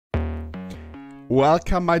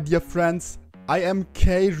Welcome, my dear friends. I am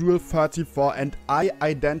K.Rule 34 and I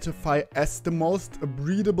identify as the most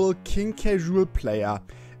breedable King K.Rule player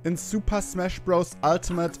in Super Smash Bros.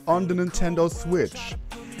 Ultimate on the Nintendo Switch.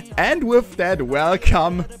 And with that,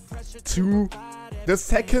 welcome to the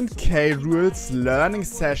second K.Rule's learning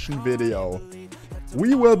session video.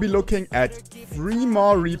 We will be looking at 3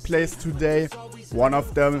 more replays today. One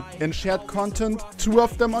of them in shared content, 2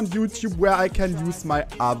 of them on YouTube where I can use my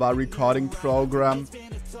other recording program.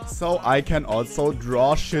 So I can also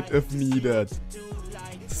draw shit if needed.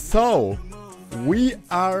 So, we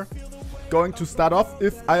are going to start off.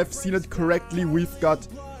 If I've seen it correctly, we've got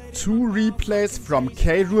 2 replays from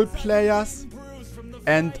K.Rule players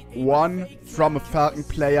and 1 from a Falcon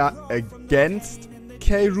player against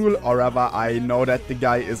K.Rule, or rather I know that the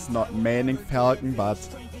guy is not maining Falcon, but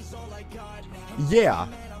yeah.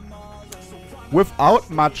 Without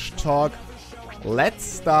much talk, let's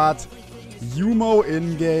start Yumo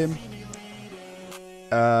in-game.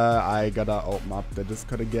 I gotta open up the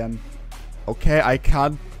Discord again. Okay, I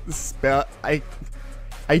can't spell.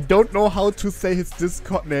 I don't know how to say his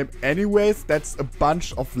Discord name anyways. That's a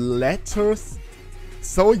bunch of letters.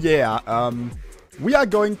 So yeah, we are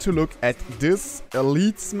going to look at this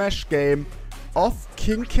Elite Smash game of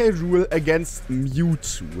King K.Rule against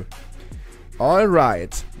Mewtwo.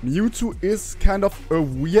 Alright, Mewtwo is kind of a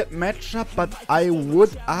weird matchup, but I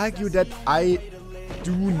would argue that I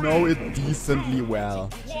do know it decently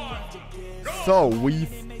well. So,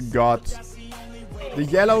 we've got the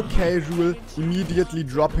yellow K.Rule immediately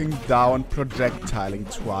dropping down, projectiling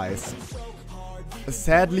twice.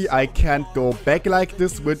 Sadly, I can't go back like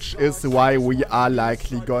this, which is why we are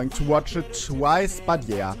likely going to watch it twice, but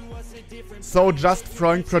yeah. So just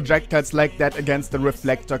throwing projectiles like that against the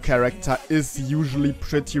reflector character is usually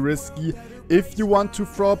pretty risky. If you want to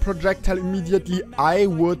throw a projectile immediately, I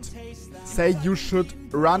would say you should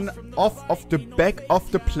run off of the back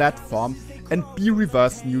of the platform and be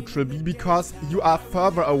reverse neutral B, because you are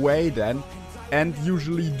further away then, and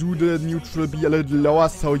usually do the neutral B a little lower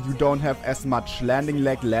so you don't have as much landing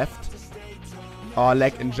lag left, or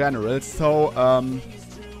lag in general. So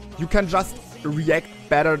you can just react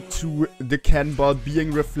better to the cannonball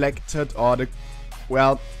being reflected, or the,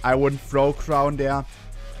 well, I wouldn't throw crown there.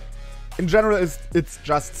 In general, it's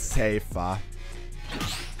just safer.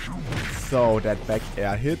 So that back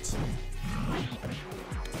air hit.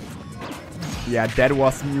 Yeah, that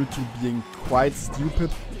was Mewtwo being quite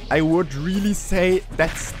stupid. I would really say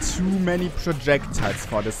that's too many projectiles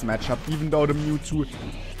for this matchup, even though the Mewtwo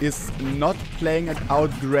is not playing it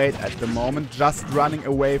out great at the moment, just running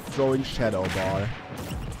away throwing Shadow Ball.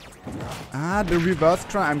 Ah, the reverse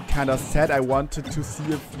try, I'm kinda sad. I wanted to see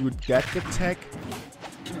if you'd get the tech.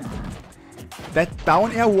 That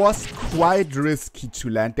down air was quite risky to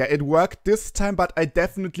land there. It worked this time, but I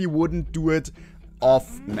definitely wouldn't do it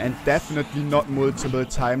often, and definitely not multiple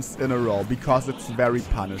times in a row, because it's very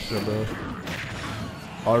punishable.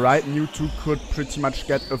 Alright, Mewtwo could pretty much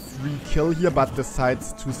get a free kill here, but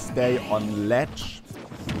decides to stay on ledge.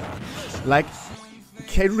 Like,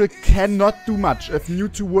 K.Rule cannot do much. If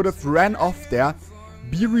Mewtwo would have ran off there,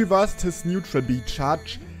 B reversed his neutral B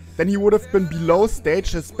charge, then he would have been below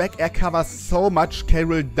stage. His back air covers so much,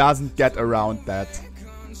 K.Rule doesn't get around that.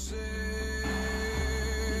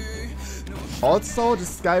 Also,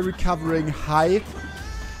 this guy recovering high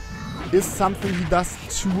is something he does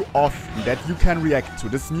too often that you can react to.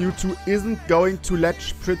 This Mewtwo isn't going to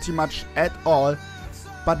ledge pretty much at all,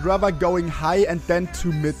 but rather going high and then to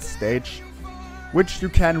mid stage, which you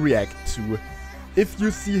can react to. If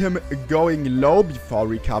you see him going low before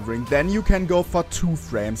recovering, then you can go for 2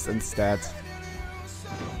 frames instead.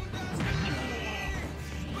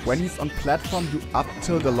 When he's on platform, you up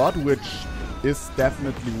tilt a lot, which is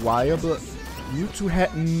definitely viable. Mewtwo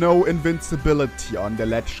had no invincibility on the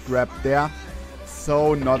ledge grab there,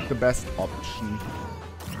 so not the best option.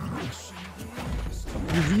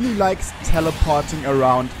 He really likes teleporting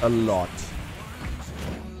around a lot.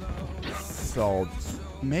 So,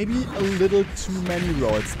 maybe a little too many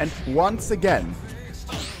rolls. And once again,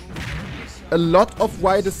 a lot of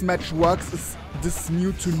why this match works is this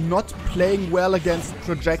Mewtwo not playing well against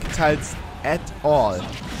projectiles at all.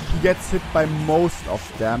 He gets hit by most of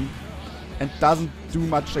them and doesn't do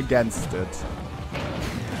much against it.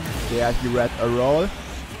 There he read a roll.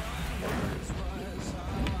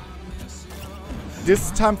 This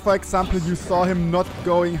time, for example, you saw him not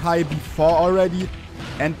going high before already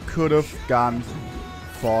and could have gone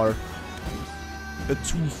for a 2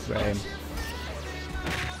 frame.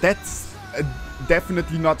 That's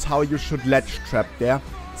definitely not how you should ledge trap there.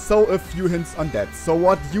 So a few hints on that. So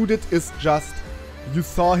what you did is just you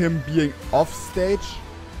saw him being off stage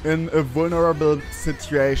in a vulnerable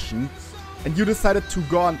situation, and you decided to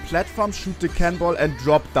go on platform, shoot the cannonball, and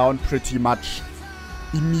drop down pretty much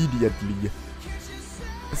immediately.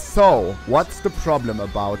 So, what's the problem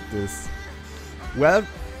about this? Well,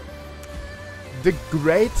 the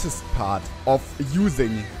greatest part of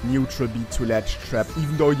using neutral B2 ledge trap,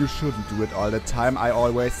 even though you shouldn't do it all the time, I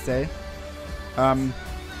always say,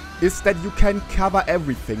 is that you can cover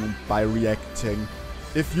everything by reacting.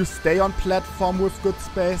 If you stay on platform with good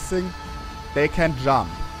spacing, they can jump.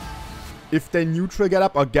 If they neutral get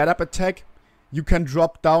up or get up attack, you can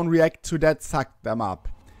drop down, react to that, suck them up.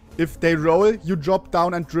 If they roll, you drop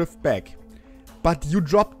down and drift back. But you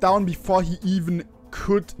drop down before he even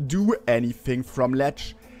could do anything from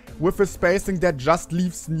ledge, with a spacing that just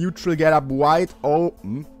leaves neutral get up wide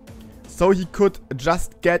open. So he could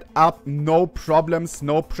just get up, no problems,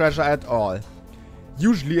 no pressure at all.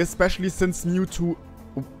 Usually, especially since Mewtwo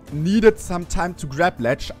needed some time to grab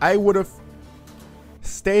ledge, I would have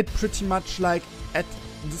stayed pretty much like at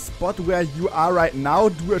the spot where you are right now,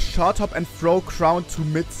 do a short hop and throw crown to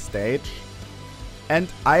mid stage. And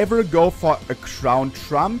either go for a crown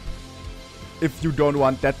trump, if you don't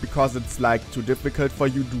want that because it's like too difficult for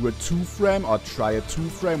you, do a 2-frame or try a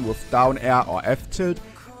 2-frame with down air or F tilt.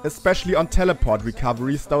 Especially on teleport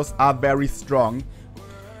recoveries, those are very strong.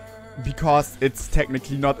 Because it's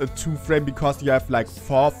technically not a 2-frame, because you have like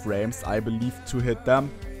 4 frames, I believe, to hit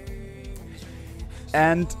them.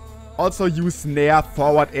 And also use Nair,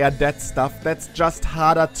 forward air, that stuff, that's just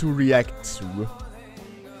harder to react to.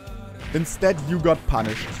 Instead, you got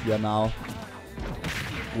punished here now.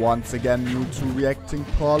 Once again, Mewtwo reacting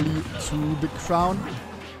poorly to the crown.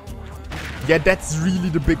 Yeah, that's really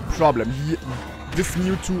the big problem. This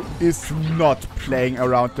Mewtwo is not playing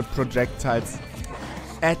around the projectiles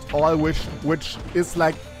at all, which is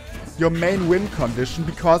like your main win condition,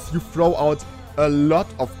 because you throw out a lot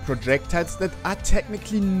of projectiles that are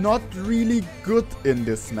technically not really good in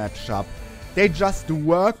this matchup. They just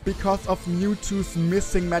work because of Mewtwo's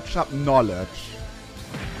missing matchup knowledge.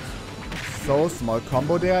 So, small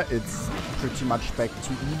combo there, it's pretty much back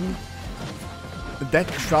to even. That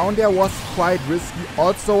crown there was quite risky.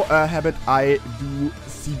 Also a habit I do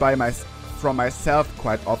see from myself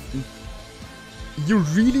quite often. You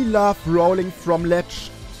really love rolling from ledge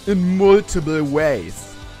in multiple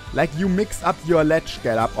ways. Like, you mix up your ledge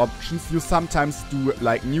get up options. You sometimes do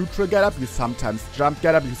like neutral get up, you sometimes jump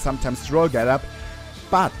get up, you sometimes roll get up.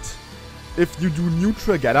 But if you do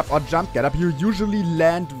neutral get up or jump get up, you usually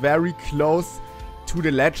land very close to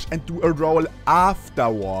the ledge and do a roll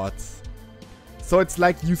afterwards. So it's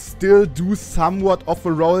like you still do somewhat of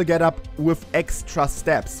a roll get up with extra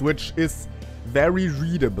steps, which is very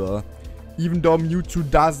readable, even though Mewtwo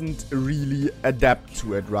doesn't really adapt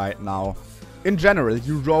to it right now. In general,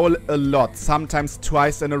 you roll a lot, sometimes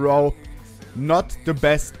twice in a row. Not the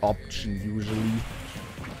best option usually.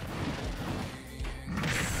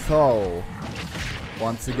 So,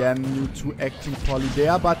 once again, Mewtwo acting poorly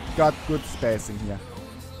there, but got good spacing here.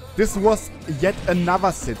 This was yet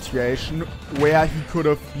another situation where he could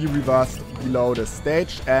have been reversed below the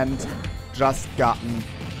stage and just gotten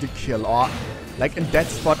the kill. Or, like in that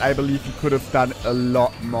spot, I believe he could have done a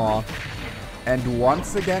lot more. And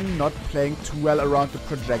once again, not playing too well around the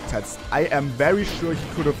projectiles. I am very sure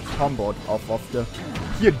he could have comboed off of the...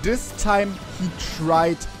 Here, this time he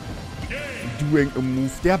tried doing a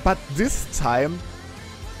move there, but this time,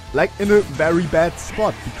 like, in a very bad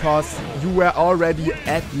spot, because you were already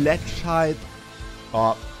at ledge height,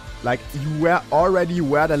 or, like, you were already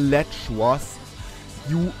where the ledge was.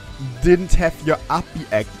 You didn't have your uppy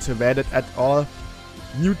activated at all.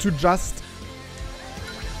 Mewtwo just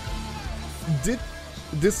did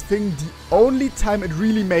this thing the only time it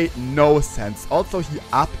really made no sense. Also, he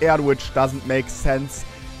up-aired, which doesn't make sense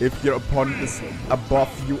if your opponent is above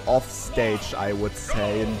you off stage, I would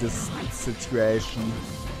say, in this situation.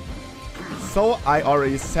 So, I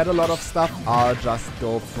already said a lot of stuff. I'll just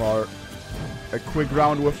go for a quick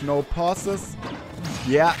round with no pauses.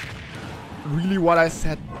 Yeah, really what I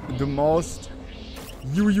said the most.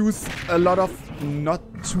 You use a lot of not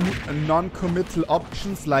too non-committal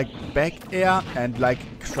options like back air and like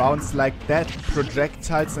crowns like that,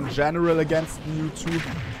 projectiles in general against Mewtwo.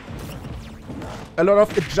 A lot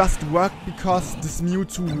of it just worked because this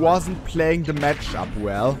Mewtwo wasn't playing the matchup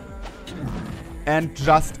well. And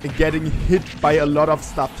just getting hit by a lot of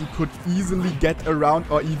stuff he could easily get around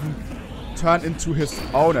or even turn into his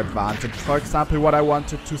own advantage. For example, what I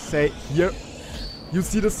wanted to say here, you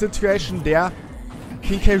see the situation there?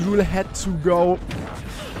 King K.Rule had to go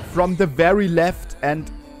from the very left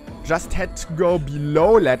and just had to go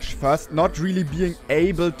below ledge first, not really being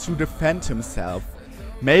able to defend himself.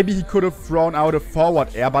 Maybe he could have thrown out a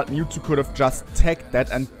forward air, but Mewtwo could have just tagged that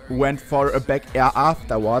and went for a back air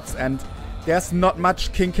afterwards, and there's not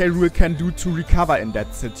much King K.Rule can do to recover in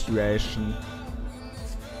that situation.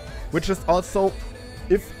 Which is also,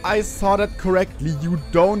 if I saw that correctly, you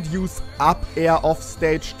don't use up air off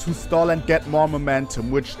stage to stall and get more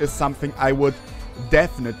momentum, which is something I would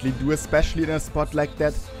definitely do, especially in a spot like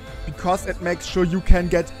that, because it makes sure you can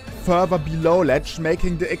get further below ledge,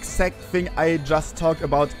 making the exact thing I just talked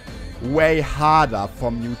about way harder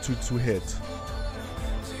for Mewtwo to hit.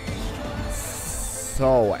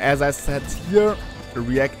 So, as I said here,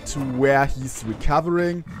 react to where he's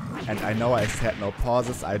recovering, and I know I said no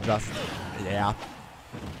pauses, I just, yeah,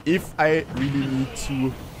 if I really need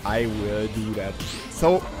to, I will do that.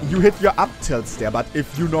 So, you hit your up tilts there, but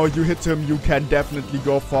if you know you hit him, you can definitely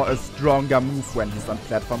go for a stronger move when he's on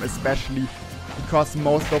platform, especially because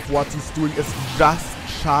most of what he's doing is just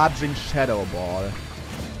charging Shadow Ball.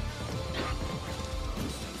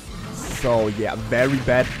 So yeah, very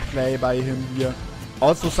bad play by him here.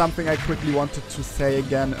 Also something I quickly wanted to say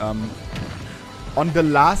again, on the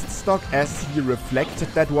last stock, as he reflected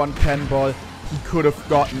that one cannonball, he could have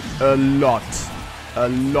gotten a lot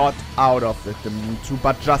out of it, the Mewtwo,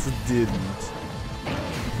 but just didn't.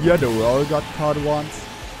 Here the roll got caught once.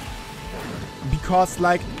 Because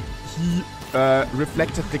like, he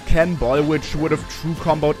reflected the cannonball, which would have true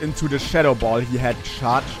comboed into the Shadow Ball he had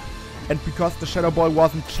charged. And because the Shadow Ball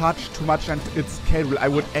wasn't charged too much and it's K.Rule, I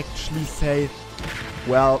would actually say,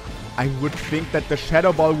 well, I would think that the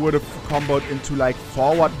Shadow Ball would have comboed into like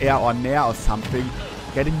forward air or nair or something,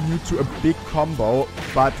 getting Mewtwo a big combo,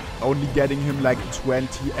 but only getting him like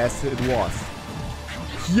 20 as it was.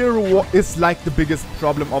 Here is like the biggest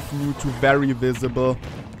problem of Mewtwo, very visible.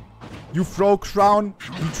 You throw Crown,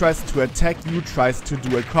 he tries to attack you, tries to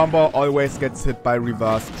do a combo, always gets hit by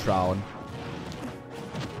reverse Crown.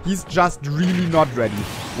 He's just really not ready.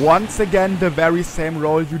 Once again, the very same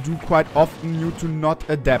role you do quite often, Mewtwo not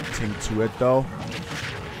adapting to it though.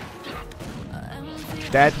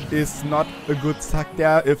 That is not a good suck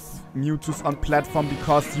there if Mewtwo's on platform,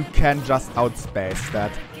 because you can just outspace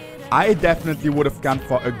that. I definitely would have gone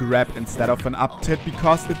for a grab instead of an up tilt,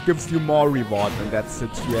 because it gives you more reward in that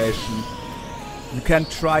situation. You can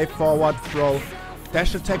try forward throw,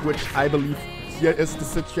 dash attack, which I believe here is the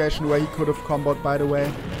situation where he could have comboed, by the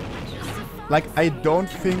way. Like, I don't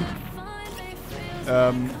think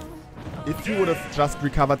if you would have just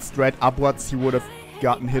recovered straight upwards, he would have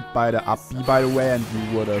gotten hit by the up B, by the way, and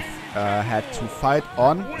you would have had to fight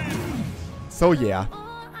on. So yeah.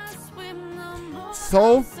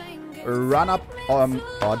 So run up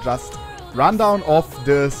or just run down of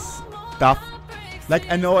this stuff.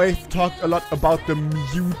 Like, I know I've talked a lot about the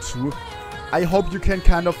Mewtwo. I hope you can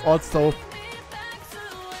kind of also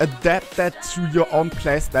adapt that to your own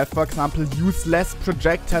playstyle. For example, use less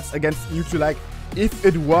projectiles against Mewtwo. Like, if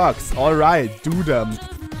it works, alright, do them.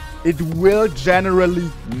 It will generally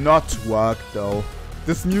not work though.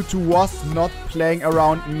 This Mewtwo was not playing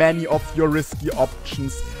around many of your risky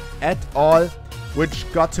options at all,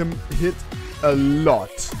 which got him hit a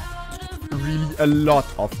lot. Really a lot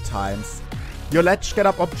of times. Your ledge get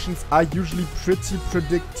up options are usually pretty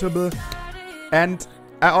predictable, and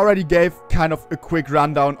I already gave kind of a quick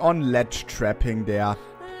rundown on ledge trapping there.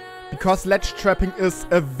 Because ledge trapping is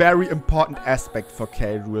a very important aspect for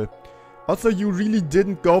K.Rule. Also, you really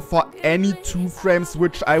didn't go for any 2 frames,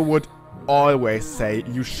 which I would always say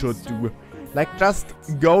you should do. Like, just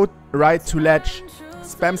go right to ledge,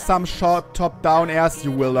 spam some short top-down airs,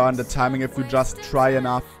 you will learn the timing if you just try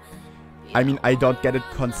enough. I mean, I don't get it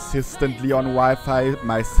consistently on Wi-Fi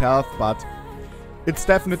myself, but it's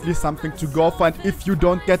definitely something to go for. And if you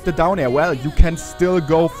don't get the down air, well, you can still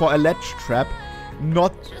go for a ledge trap.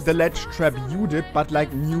 Not the ledge trap you did, but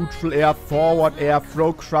like neutral air, forward air,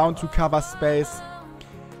 throw crown to cover space.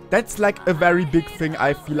 That's like a very big thing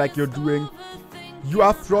I feel like you're doing. You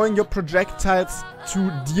are throwing your projectiles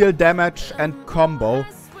to deal damage and combo.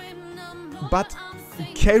 But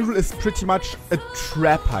K.Rule is pretty much a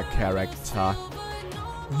trapper character.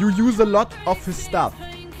 You use a lot of his stuff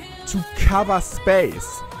to cover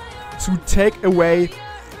space, to take away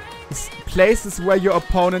places where your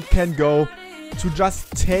opponent can go, to just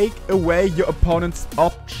take away your opponent's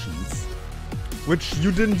options, which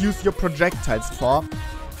you didn't use your projectiles for,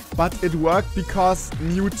 but it worked because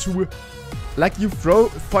Mewtwo, like you throw,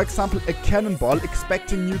 for example, a cannonball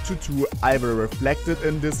expecting Mewtwo to either reflect it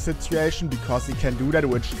in this situation because he can do that,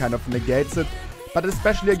 which kind of negates it, but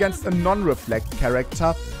especially against a non-reflect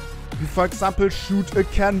character, We, for example, shoot a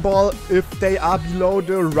cannonball if they are below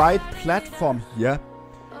the right platform here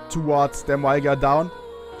towards them while you're down,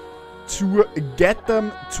 to get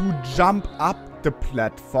them to jump up the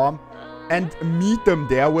platform and meet them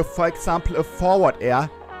there with, for example, a forward air,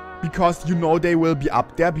 because you know they will be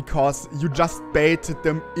up there because you just baited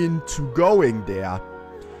them into going there.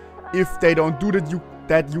 If they don't do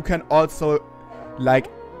that, you can also, like,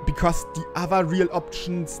 because the other real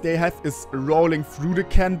options they have is rolling through the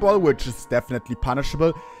cannonball, which is definitely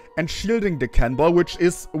punishable, and shielding the cannonball, which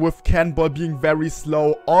is, with cannonball being very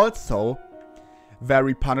slow, also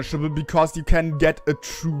very punishable, because you can get a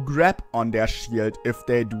true grab on their shield if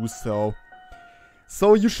they do so.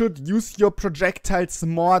 So you should use your projectiles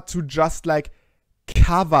more to just, like,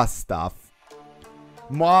 cover stuff.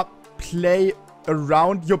 More play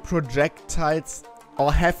around your projectiles,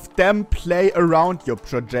 or have them play around your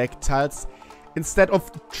projectiles, instead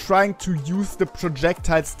of trying to use the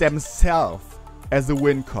projectiles themselves as a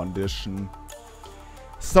win condition.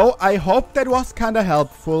 So I hope that was kinda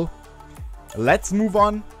helpful. Let's move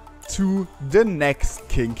on to the next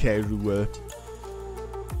King K.Rule.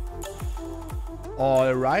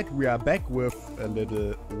 Alright, we are back with a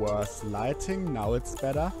little worse lighting. Now it's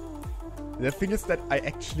better. The thing is that I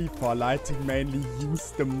actually, for lighting, mainly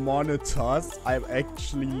use the monitors I'm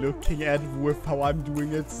actually looking at with how I'm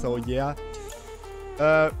doing it, so yeah.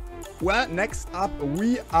 Well, next up,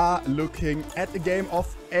 we are looking at a game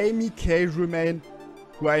of Amy K.Rule main,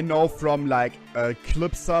 who I know from, like, a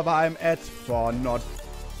clip server I'm at, for not...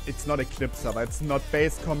 It's not a clip server, it's not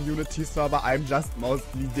base community server, I'm just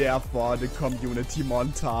mostly there for the community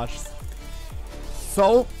montages.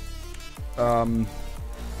 So,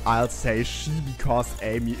 I'll say she, because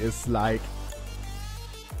Amy is, like,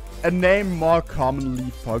 a name more commonly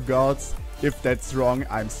for girls. If that's wrong,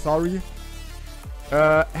 I'm sorry.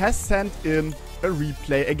 Has sent in a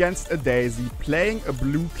replay against a Daisy playing a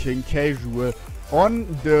blue King K.Rule on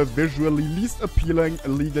the visually least appealing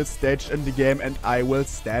illegal stage in the game, and I will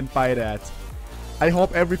stand by that. I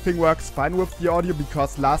hope everything works fine with the audio,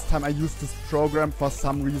 because last time I used this program, for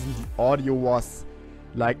some reason the audio was,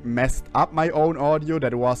 like, messed up, my own audio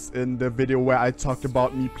that was in the video where I talked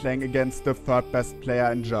about me playing against the third best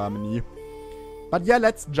player in Germany. But yeah,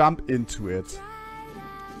 let's jump into it.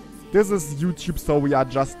 This is YouTube, so we are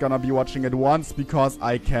just gonna be watching it once, because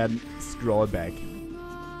I can scroll back.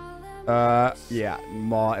 Yeah,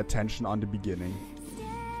 more attention on the beginning.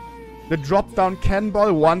 The drop-down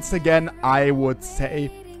cannonball, once again, I would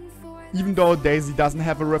say, even though Daisy doesn't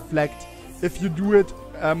have a reflect, if you do it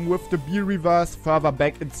with the B reverse further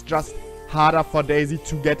back, it's just harder for Daisy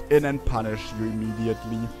to get in and punish you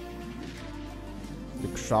immediately. The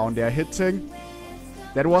crown they're hitting.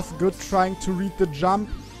 That was good, trying to read the jump,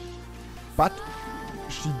 but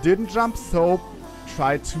she didn't jump, so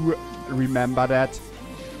try to remember that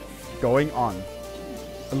going on.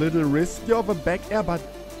 A little risky of a back air, but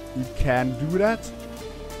you can do that.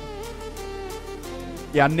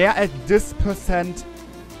 Yeah, near at this percent,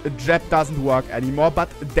 a jab doesn't work anymore, but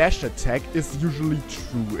a dash attack is usually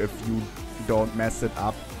true if you don't mess it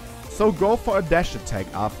up. So go for a dash attack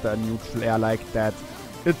after a neutral air like that.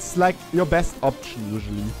 It's like your best option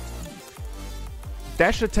usually.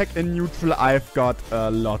 Dash attack in neutral, I've got a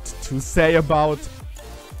lot to say about.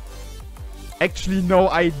 Actually, no,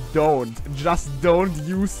 I don't. Just don't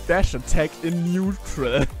use dash attack in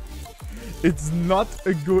neutral. It's not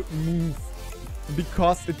a good move,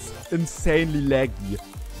 because it's insanely laggy.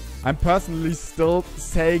 I'm personally still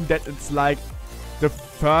saying that it's like the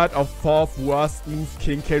third or fourth worst move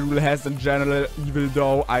King K.Rule has in general, even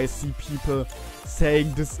though I see people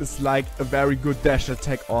saying this is like a very good dash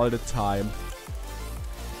attack all the time.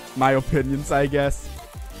 My opinions, I guess.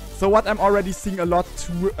 So what I'm already seeing a lot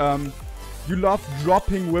too, you love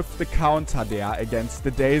dropping with the counter there against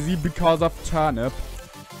the Daisy because of turnip,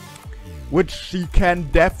 which she can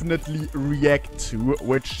definitely react to,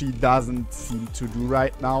 which she doesn't seem to do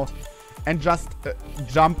right now. And just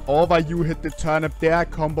jump over you, hit the turnip there,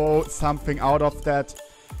 combo something out of that.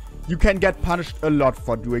 You can get punished a lot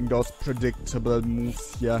for doing those predictable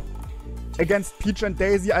moves here. Against Peach and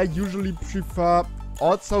Daisy, I usually prefer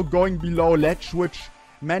also going below ledge, which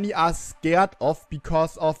many are scared of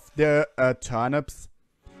because of the turnips.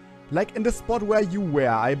 Like in the spot where you were,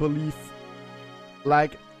 I believe.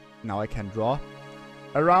 Like, now I can draw.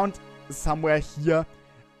 Around somewhere here.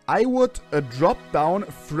 I would drop down,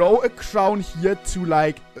 throw a crown here to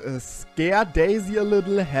like scare Daisy a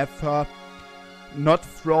little, have her not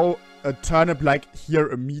throw a turnip like here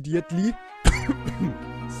immediately.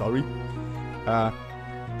 Sorry.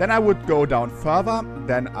 Then I would go down further,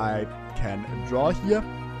 then I can draw here.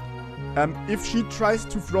 If she tries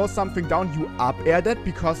to throw something down, you up air that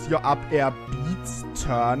because your up air beats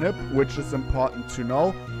turnip, which is important to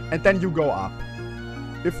know. And then you go up.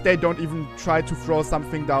 If they don't even try to throw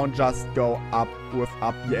something down, just go up with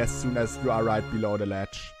up B as soon as you are right below the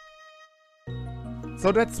ledge.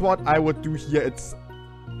 So that's what I would do here. It's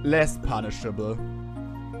less punishable.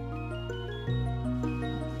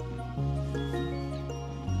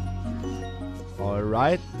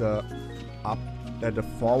 Alright, the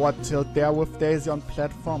forward tilt there with Daisy on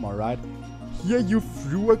platform, alright. Here you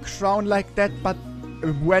threw a crown like that, but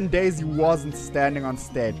when Daisy wasn't standing on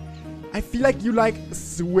stage. I feel like you like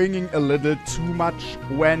swinging a little too much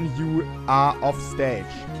when you are off stage.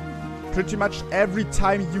 Pretty much every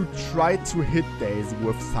time you try to hit Daisy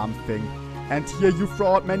with something. And here you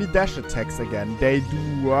throw out many dash attacks again. They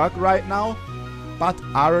do work right now, but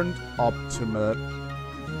aren't optimal.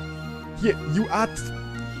 Here, you are...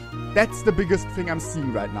 That's the biggest thing I'm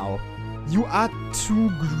seeing right now. You are too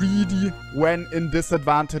greedy when in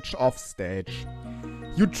disadvantage off stage.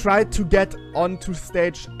 You try to get onto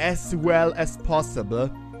stage as well as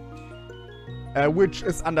possible. Which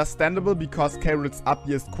is understandable because K.Rule's up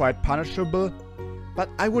here is quite punishable. But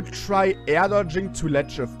I would try air dodging to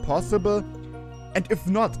ledge if possible. And if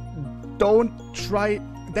not,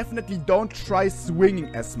 definitely don't try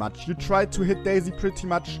swinging as much. You try to hit Daisy pretty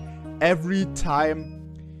much every time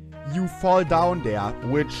you fall down there,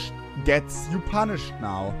 which gets you punished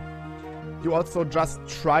now. You also just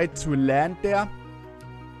try to land there.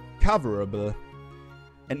 Coverable.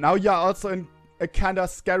 And now you're also in a kinda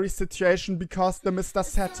scary situation because the Mr.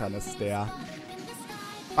 Saturn is there.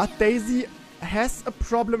 But Daisy has a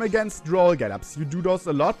problem against roll get-ups. You do those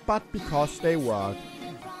a lot, but because they work.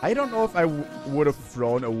 I don't know if I would have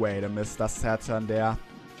thrown away the Mr. Saturn there.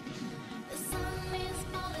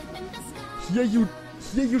 Here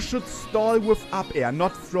you should stall with up air,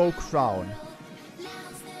 not throw crown.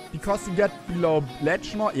 Because you get below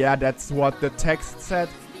ledge more. Yeah, that's what the text said.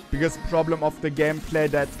 Biggest problem of the gameplay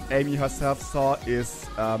that Amy herself saw is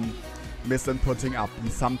misinputting up B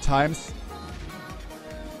sometimes.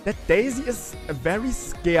 That Daisy is very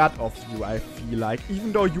scared of you, I feel like,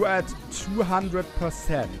 even though you are at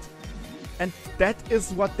 200%. And that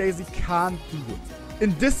is what Daisy can't do.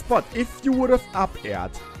 In this spot, if you would have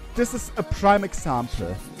up-aired, this is a prime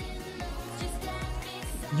example.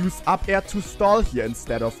 Use up air to stall here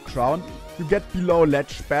instead of crown. You get below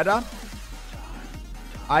ledge better.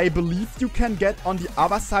 I believe you can get on the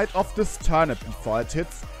other side of this turnip before it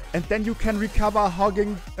hits. And then you can recover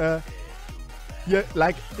hogging here,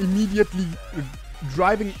 like immediately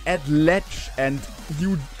driving at ledge. And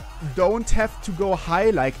you don't have to go high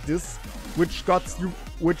like this. Which got you...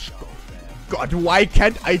 God, why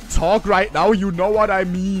can't I talk right now? You know what I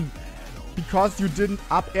mean. Because you didn't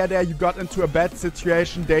up air there, you got into a bad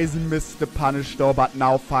situation. Daisy missed the punish though, but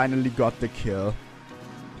now finally got the kill.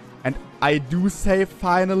 And I do say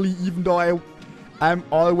finally, even though I'm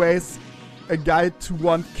always a guy to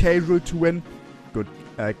want K.Rule to win. Good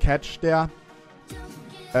catch there.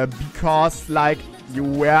 Because, like, you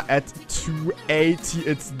were at 280,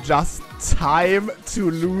 it's just time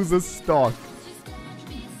to lose a stock.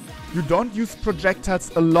 You don't use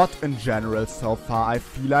projectiles a lot in general so far, I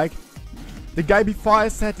feel like. The guy before I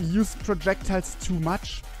said he used projectiles too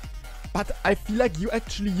much. But I feel like you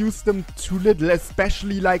actually use them too little,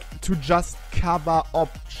 especially like to just cover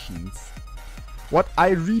options. What I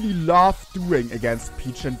really love doing against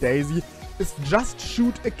Peach and Daisy is just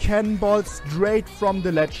shoot a cannonball straight from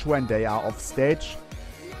the ledge when they are off stage.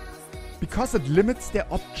 Because it limits their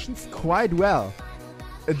options quite well.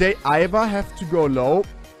 They either have to go low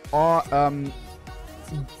or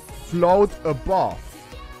float above.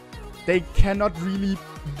 They cannot really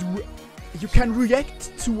do... You can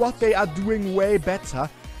react to what they are doing way better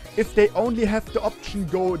if they only have the option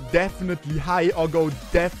go definitely high or go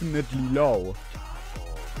definitely low.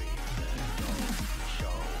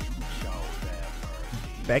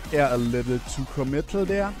 Back air a little too committal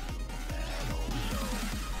there.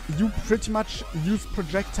 You pretty much use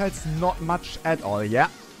projectiles not much at all, yeah.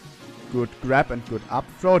 Good grab and good up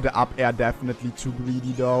throw. The up air definitely too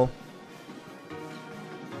greedy though.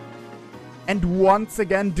 And once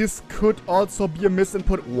again, this could also be a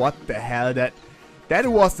misinput. What the hell? That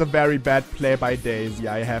was a very bad play by Daisy,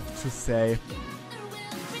 I have to say.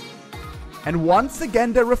 And once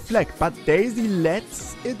again, they reflect, but Daisy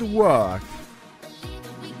lets it work.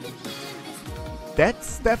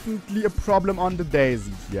 That's definitely a problem on the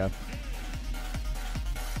Daisy here.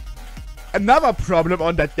 Another problem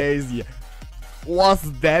on that Daisy was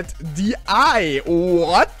that DI.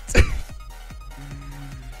 What?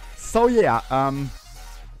 So yeah,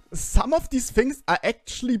 some of these things are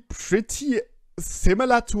actually pretty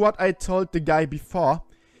similar to what I told the guy before.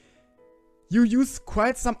 You use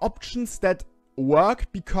quite some options that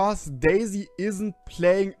work because Daisy isn't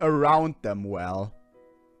playing around them well.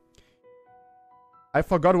 I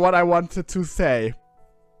forgot what I wanted to say.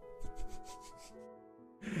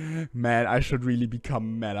 Man, I should really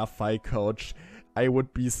become Mana Fight Coach. I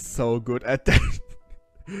would be so good at that.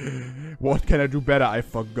 What can I do better? I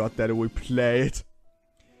forgot that we played.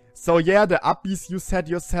 So yeah, the upbeats you said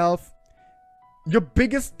yourself. Your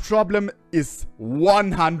biggest problem is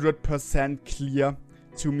 100% clear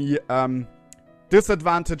to me.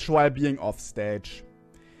 Disadvantage while being off stage.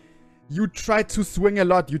 You try to swing a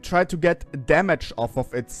lot. You try to get damage off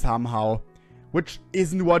of it somehow. Which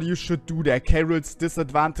isn't what you should do there. K.Rule's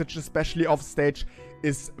disadvantage, especially off stage,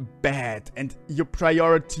 is bad. And your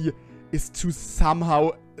priority is to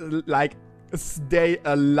somehow, like, stay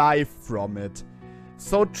alive from it.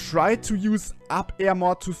 So try to use up air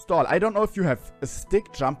more to stall. I don't know if you have a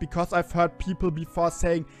stick jump, because I've heard people before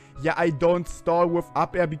saying, yeah, I don't stall with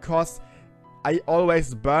up air because I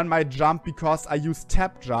always burn my jump because I use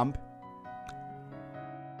tap jump.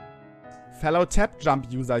 Fellow tap jump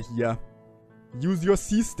user here. Use your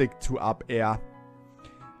C-stick to up air.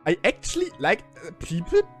 I actually, like,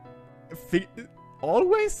 people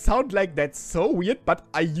always sound like that's so weird, but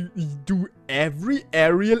I do every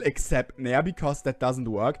aerial except Nair, because that doesn't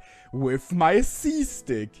work, with my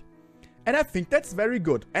C-stick. And I think that's very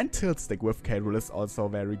good. And tilt stick with K.Rule is also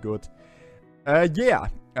very good.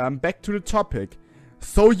 Back to the topic.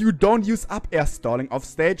 So you don't use up air stalling off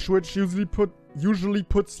stage, which usually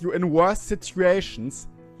puts you in worse situations.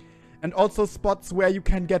 And also spots where you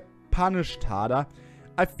can get punished harder.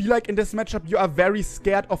 I feel like in this matchup you are very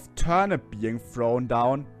scared of turnip being thrown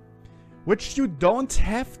down. Which you don't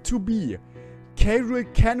have to be. K.Rule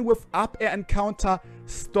can with up air and counter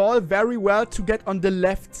stall very well to get on the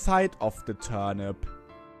left side of the turnip.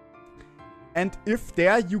 And if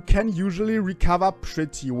there, you can usually recover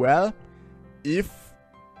pretty well. If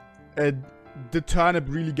the turnip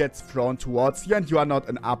really gets thrown towards you and you are not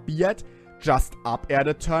an up yet. Just up air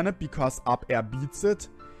the turnip because up air beats it.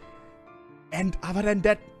 And other than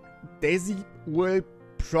that, Daisy will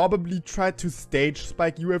probably try to stage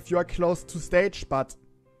spike you if you are close to stage, but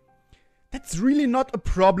that's really not a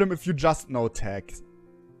problem if you just know tag.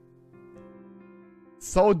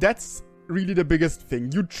 So that's really the biggest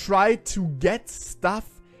thing. You try to get stuff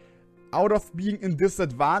out of being in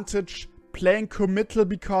disadvantage, playing committal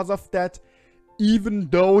because of that. Even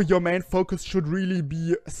though your main focus should really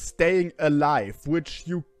be staying alive, which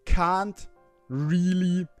you can't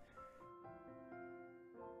really...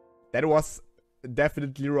 That was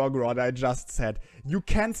definitely wrong what I just said. You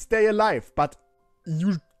can stay alive, but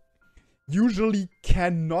you usually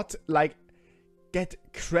cannot, like, get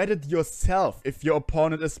credit yourself if your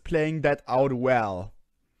opponent is playing that out well.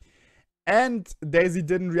 And Daisy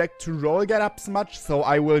didn't react to roll get-ups much, so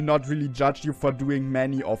I will not really judge you for doing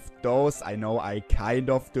many of those. I know I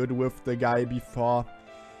kind of did with the guy before.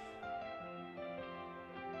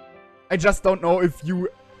 I just don't know if you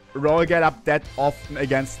roll get-up that often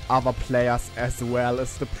against other players as well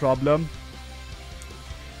is the problem.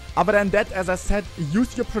 Other than that, as I said,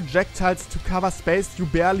 use your projectiles to cover space. You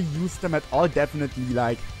barely use them at all. Definitely,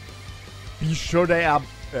 like, be sure they are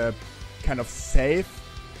kind of safe.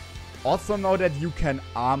 Also know that you can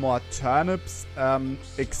armor turnips,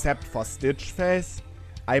 except for Stitch Face.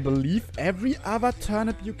 I believe every other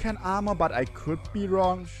turnip you can armor, but I could be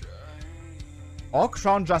wrong. Or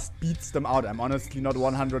Crown just beats them out. I'm honestly not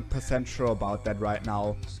 100% sure about that right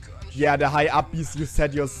now. Yeah, the high upbeats you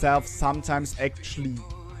said yourself sometimes actually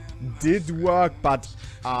did work, but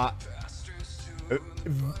are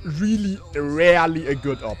really rarely a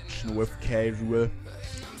good option with K.Rule.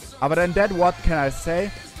 Other than that, what can I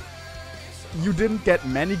say? You didn't get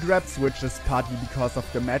many grabs, which is partly because of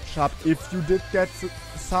the matchup. If you did get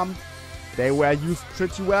some, they were used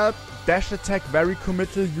pretty well. Dash attack, very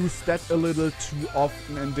committal, used that a little too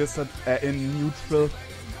often in neutral.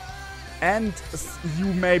 And you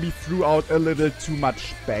maybe threw out a little too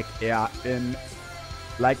much back air in,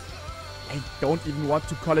 like, I don't even want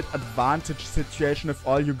to call it advantage situation if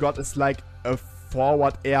all you got is like a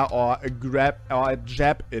forward air or a grab or a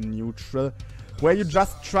jab in neutral. Where you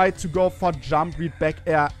just try to go for jump read back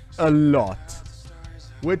air a lot.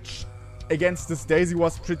 Which against this Daisy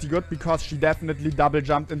was pretty good because she definitely double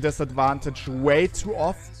jumped in disadvantage way too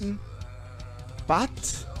often.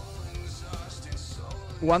 But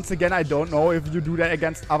once again, I don't know if you do that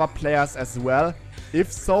against other players as well.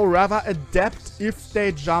 If so, rather adapt if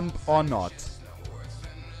they jump or not.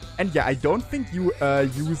 And yeah, I don't think you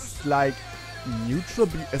used like neutral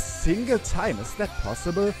B a single time. Is that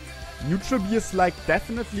possible? Neutral B is like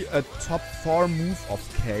definitely a top 4 move of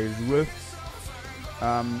K.Rule.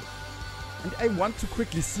 And I want to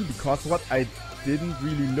quickly see, because what I didn't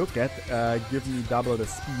really look at, give me double the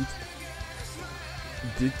speed.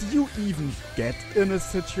 Did you even get in a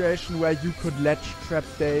situation where you could ledge trap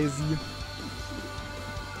Daisy?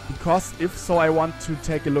 Because if so, I want to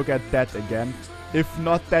take a look at that again. If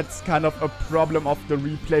not, that's kind of a problem of the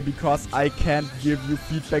replay, because I can't give you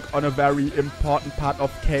feedback on a very important part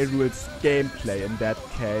of K.Rule's gameplay in that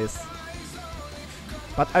case.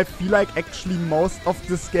 But I feel like actually most of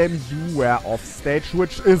this game you were off stage,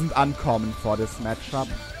 which isn't uncommon for this matchup.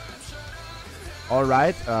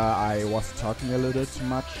 Alright, I was talking a little too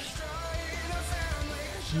much.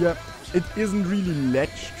 Here, it isn't really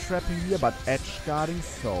ledge trapping here, but edge guarding,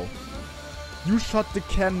 so. You shot the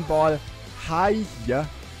cannonball high here,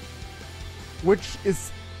 which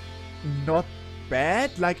is not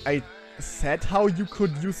bad. Like I said, how you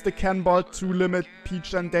could use the cannonball to limit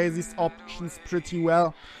Peach and Daisy's options pretty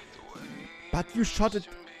well. But you shot it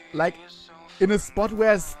like in a spot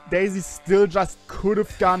where Daisy still just could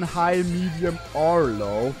have gone high, medium or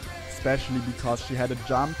low. Especially because she had a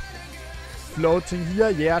jump. Floating here,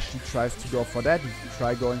 yeah, she tries to go for that. You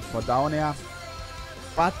try going for down air.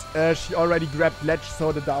 But she already grabbed ledge,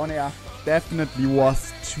 so the down air definitely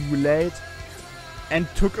was too late. And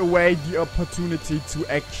took away the opportunity to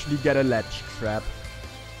actually get a ledge trap.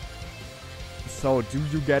 So, do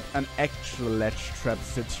you get an actual ledge trap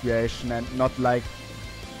situation and not like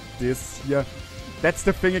this here? That's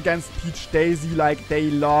the thing against Peach Daisy, like they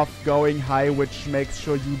love going high, which makes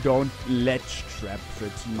sure you don't ledge trap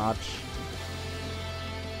pretty much.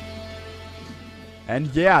 And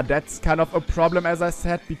yeah, that's kind of a problem, as I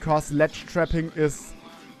said, because ledge trapping is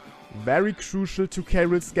very crucial to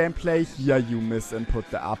K.Rule's gameplay. Here you misinput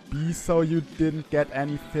the up B, so you didn't get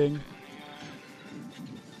anything.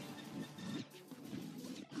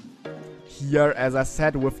 Here, as I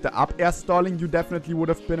said, with the up air stalling, you definitely would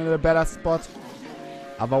have been in a better spot.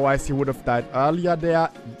 Otherwise, you would have died earlier there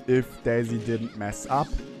if Daisy didn't mess up.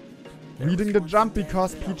 Reading the jump,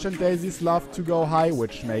 because Peach and Daisy's love to go high,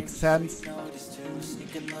 which makes sense.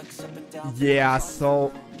 Yeah,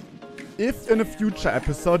 so if in a future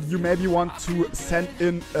episode you maybe want to send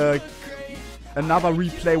in another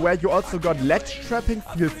replay where you also got ledge trapping,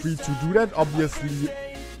 feel free to do that. Obviously,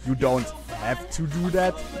 you don't have to do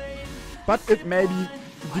that. But it maybe,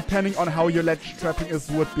 depending on how your ledge trapping is,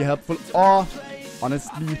 would be helpful. Or,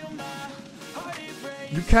 honestly,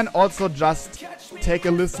 you can also just take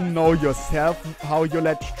a listen, know yourself how your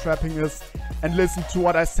ledge trapping is, and listen to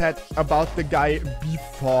what I said about the guy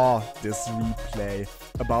before this replay.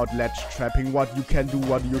 About ledge trapping, what you can do,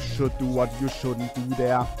 what you should do, what you shouldn't do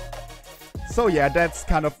there. So yeah, that's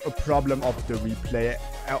kind of a problem of the replay,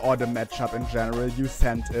 or the matchup in general you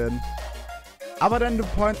sent in. Other than the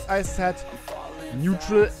points I said,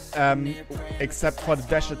 neutral, except for the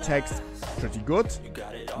dash attacks, pretty good.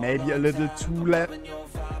 Maybe a little too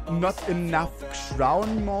not enough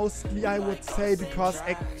crown mostly, I would say, because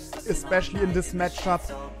especially in this matchup,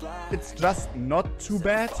 it's just not too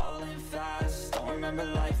bad.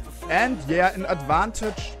 And yeah, in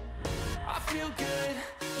advantage,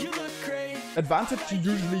 you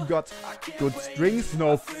usually got good strings,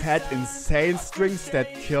 no fat insane strings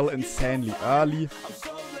that kill insanely early.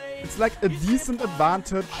 It's like a decent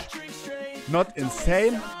advantage, not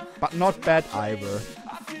insane, but not bad either.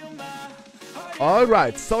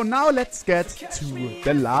 Alright, so now let's get to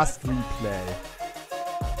the last replay.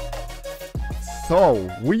 So,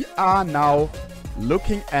 we are now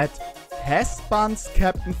looking at Hesban's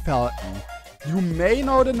Captain Falcon. You may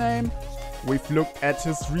know the name. We've looked at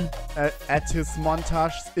his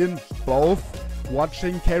montages in both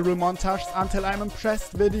watching K.Rule montages until I'm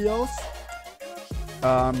impressed videos.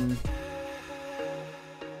 I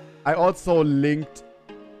also linked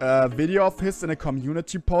a video of his in a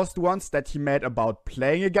community post once that he made about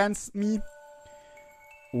playing against me,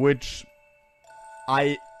 which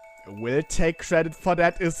I will take credit for.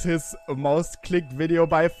 That is his most clicked video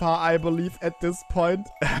by far, I believe, at this point.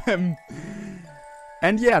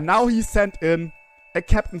 And yeah, now he sent in a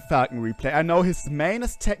Captain Falcon replay. I know his main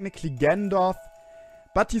is technically Gendorf,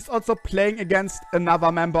 but he's also playing against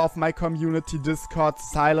another member of my community Discord,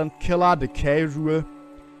 Silent Killer, the K.Rule.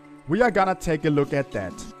 We are gonna take a look at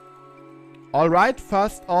that. Alright,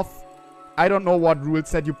 first off, I don't know what rules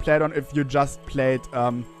that you played on if you just played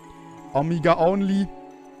Omega only.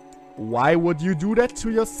 Why would you do that to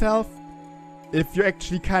yourself? If you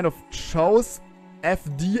actually kind of chose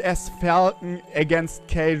FD as Falcon against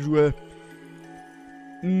K.Rule,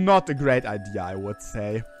 not a great idea, I would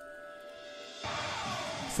say.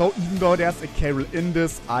 So even though there's a K.Rule in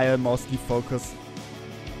this, I'll mostly focus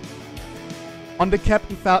on the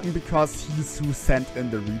Captain Falcon because he's who sent in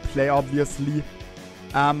the replay, obviously.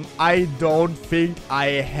 I don't think I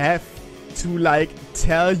have to, like,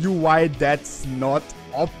 tell you why that's not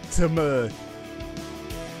optimal.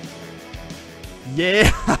 Yeah!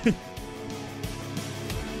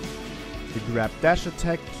 The grab dash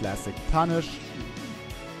attack, classic punish.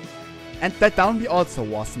 And that down B also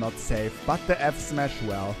was not safe, but the F smash,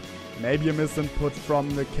 well, maybe a misinput from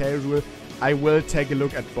the K.Rule. I will take a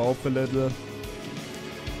look at both a little.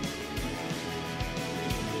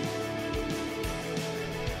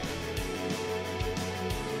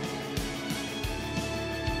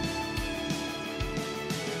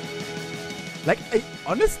 Like, I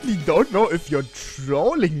honestly don't know if you're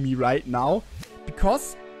trolling me right now,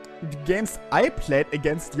 because the games I played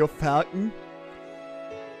against your Falcon,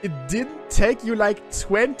 it didn't take you like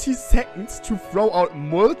 20 seconds to throw out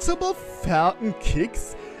multiple Falcon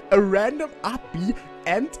kicks, a random up B,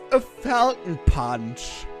 and a Falcon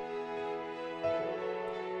punch.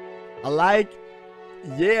 Like,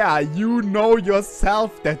 yeah, you know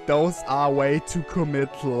yourself that those are way too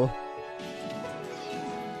committal.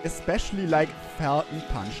 Especially like Falcon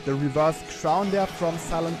punch. The reverse crown there from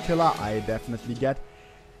Silent Killer, I definitely get.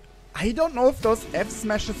 I don't know if those F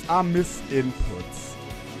smashes are misinputs.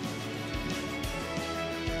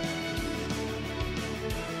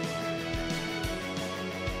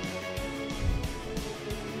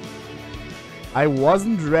 I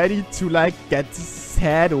wasn't ready to like get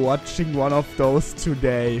sad watching one of those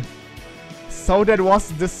today. So that was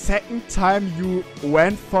the second time you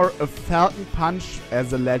went for a Falcon punch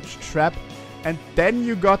as a ledge trap and then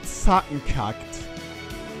you got sucken cucked.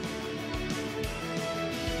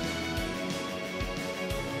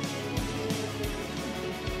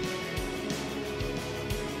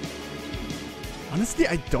 Honestly,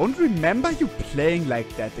 I don't remember you playing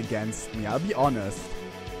like that against me, I'll be honest.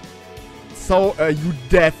 So, you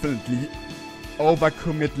definitely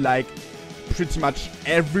overcommit like pretty much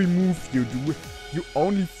every move you do. You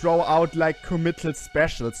only throw out like committal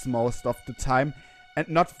specials most of the time and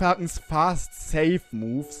not Falcon's fast safe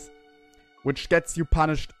moves, which gets you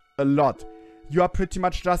punished a lot. You are pretty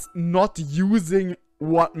much just not using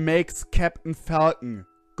what makes Captain Falcon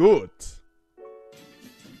good.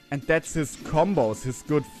 And that's his combos, his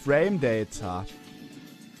good frame data.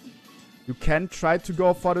 You can try to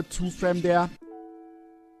go for the 2-frame there.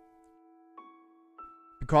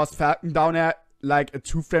 Because Falcon down air, like a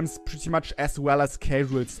 2-frame's pretty much as well as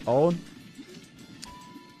K.Rule's own.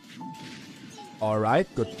 Alright,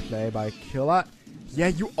 good play by Killer. Yeah,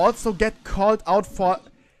 you also get called out for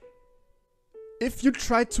if you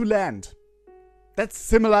try to land. That's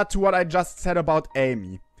similar to what I just said about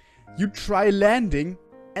Amy. You try landing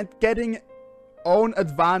and getting own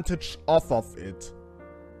advantage off of it.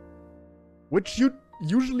 Which you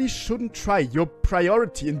usually shouldn't try. Your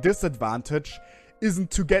priority in disadvantage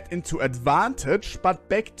isn't to get into advantage, but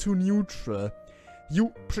back to neutral.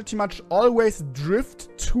 You pretty much always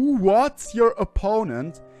drift towards your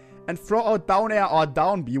opponent and throw out down air or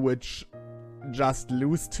down B, which just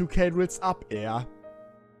lose 2 K.Rules up air.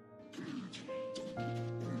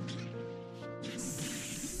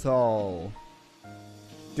 So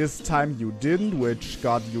this time you didn't, which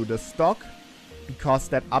got you the stock. Because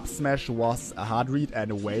that up smash was a hard read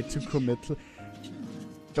and a way too committal.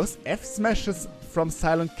 Those F smashes from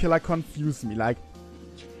Silent Killer confuse me. Like,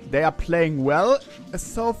 they are playing well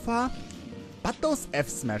so far. But those F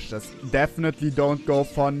smashes definitely don't go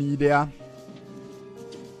for knee there.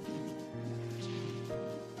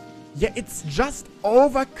 Yeah, it's just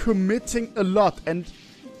overcommitting a lot. And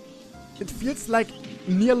it feels like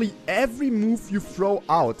nearly every move you throw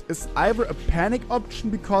out is either a panic option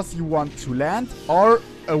because you want to land or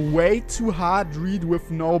a way too hard read with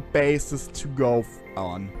no bases to go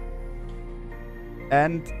on.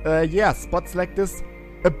 And yeah, spots like this,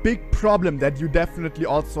 a big problem that you definitely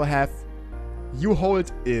also have, you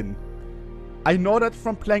hold in. I know that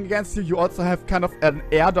from playing against you, you also have kind of an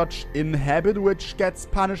air dodge in habit, which gets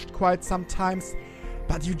punished quite sometimes,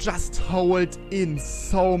 but you just hold in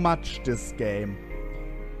so much this game.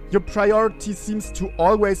 Your priority seems to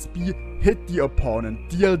always be hit the opponent,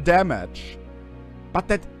 deal damage. But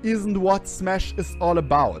that isn't what Smash is all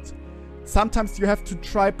about. Sometimes you have to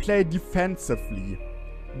try play defensively.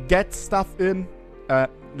 Get stuff in,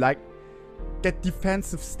 like, get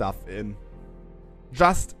defensive stuff in.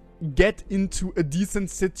 Just get into a decent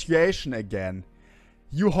situation again.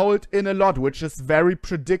 You hold in a lot, which is very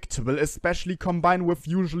predictable, especially combined with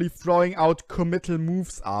usually throwing out committal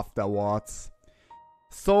moves afterwards.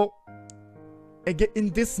 So, again, in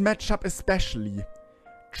this matchup especially,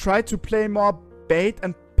 Try to play more bait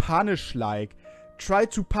and punish like. Try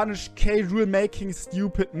to punish K.Rule making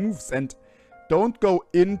stupid moves and don't go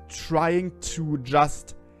in trying to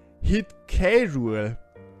just hit K.Rule.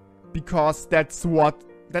 Because that's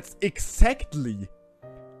exactly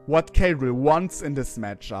what K.Rule wants in this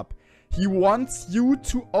matchup. He wants you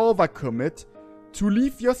to overcommit, to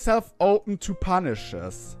leave yourself open to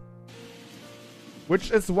punishes.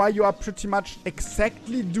 Which is why you are pretty much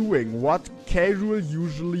exactly doing what K.Rule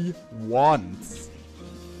usually wants.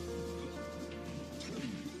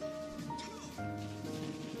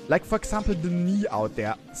 Like for example the knee out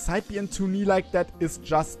there. Side B into knee like that is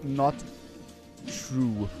just not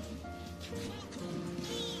true.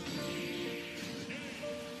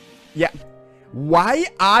 Yeah. Why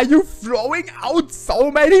are you throwing out so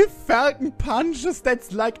many Falcon punches?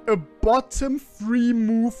 That's like a bottom 3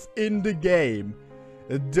 move in the game.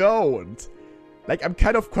 Don't. Like, I'm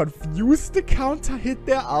kind of confused the counter hit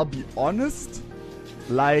there, I'll be honest.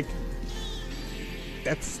 Like,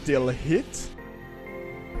 that still hit.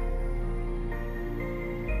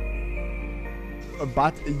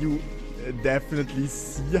 But you definitely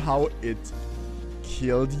see how it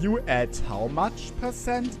killed you at how much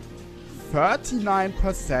percent?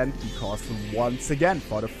 39%, because once again,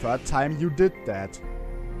 for the 3rd time you did that.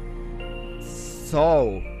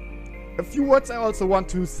 So, a few words I also want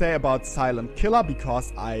to say about Silent Killer,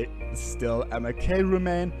 because I still am a K.Rule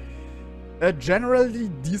main. A generally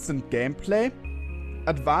decent gameplay.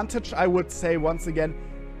 Advantage, I would say once again,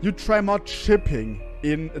 you try more chipping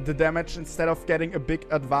in the damage instead of getting a big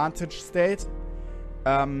advantage state.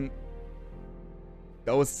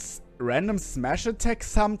 Those random smash attacks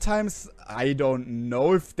sometimes, I don't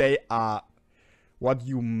know if they are what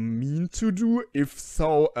you mean to do. If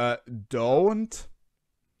so, don't.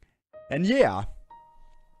 And yeah,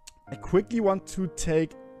 I quickly want to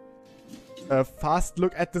take a fast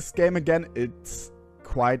look at this game again. It's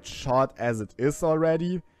quite short as it is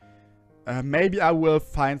already. Maybe I will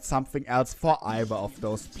find something else for either of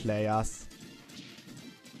those players.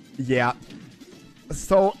 Yeah.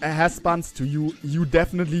 So, Hasbuns to you, you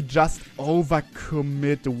definitely just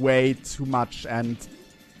overcommit way too much, and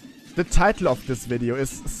the title of this video is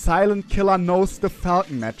Silent Killer Knows the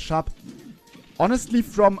Falcon matchup. Honestly,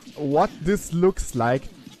 from what this looks like,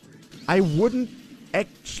 I wouldn't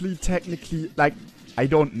actually technically, like, I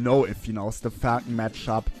don't know if he knows the Falcon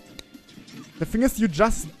matchup. The thing is, you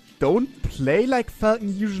just don't play like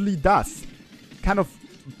Falcon usually does. Kind of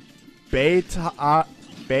bait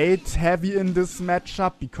heavy in this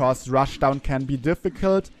matchup, because rushdown can be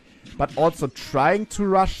difficult, but also trying to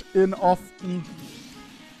rush in often,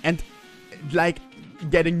 and like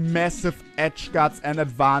getting massive edge guards and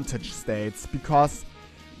advantage states, because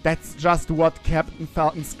that's just what Captain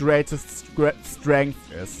Falcon's greatest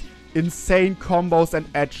strength is. Insane combos and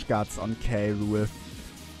edge guards on K.Rule.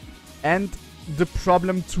 And the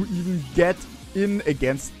problem to even get in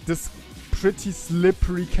against this pretty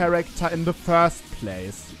slippery character in the first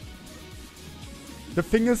place. The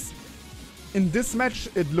thing is, in this match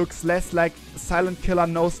it looks less like Silent Killer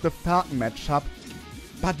Knows the Falcon matchup,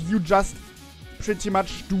 but you just pretty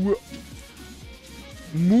much do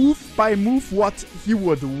move by move what he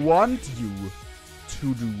would want you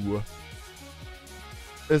to do.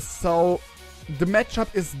 So the matchup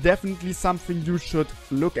is definitely something you should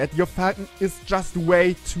look at. Your Falcon is just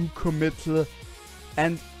way too committal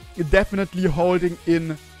and definitely holding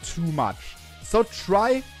in too much. So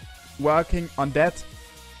try working on that.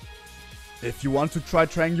 If you want to try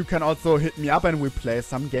trying, you can also hit me up and we play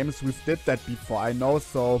some games. We've did that before, I know.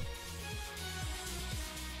 So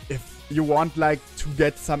if you want like to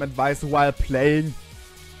get some advice while playing,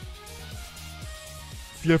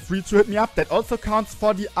 feel free to hit me up. That also counts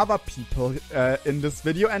for the other people in this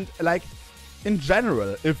video. And like in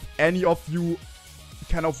general, if any of you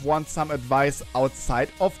kind of want some advice outside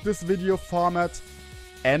of this video format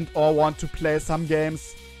and or want to play some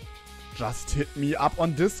games, just hit me up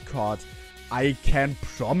on Discord. I can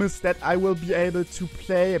promise that I will be able to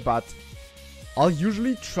play, but I'll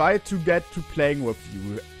usually try to get to playing with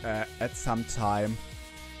you at some time.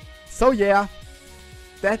 So yeah,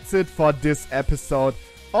 that's it for this episode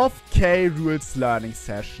of K.Rule's learning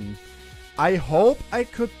session. I hope I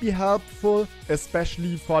could be helpful,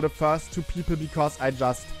 especially for the first two people, because I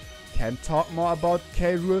just can't talk more about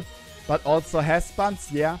K.Rule, but also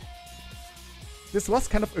Hasbuns, yeah. This was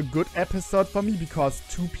kind of a good episode for me, because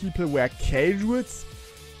two people were K.Rules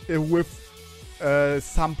with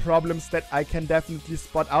some problems that I can definitely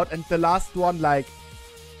spot out. And the last one, like,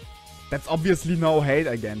 that's obviously no hate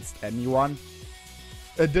against anyone.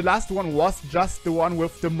 The last one was just the one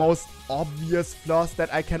with the most obvious flaws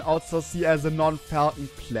that I can also see as a non-Falcon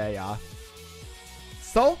player.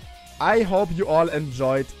 So, I hope you all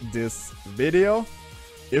enjoyed this video.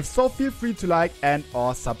 If so, feel free to like and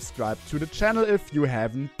or subscribe to the channel if you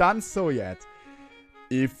haven't done so yet.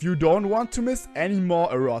 If you don't want to miss any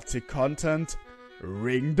more erotic content,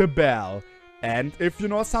 ring the bell. And if you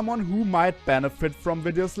know someone who might benefit from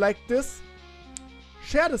videos like this,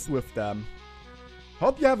 share this with them.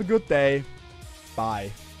 Hope you have a good day.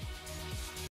 Bye.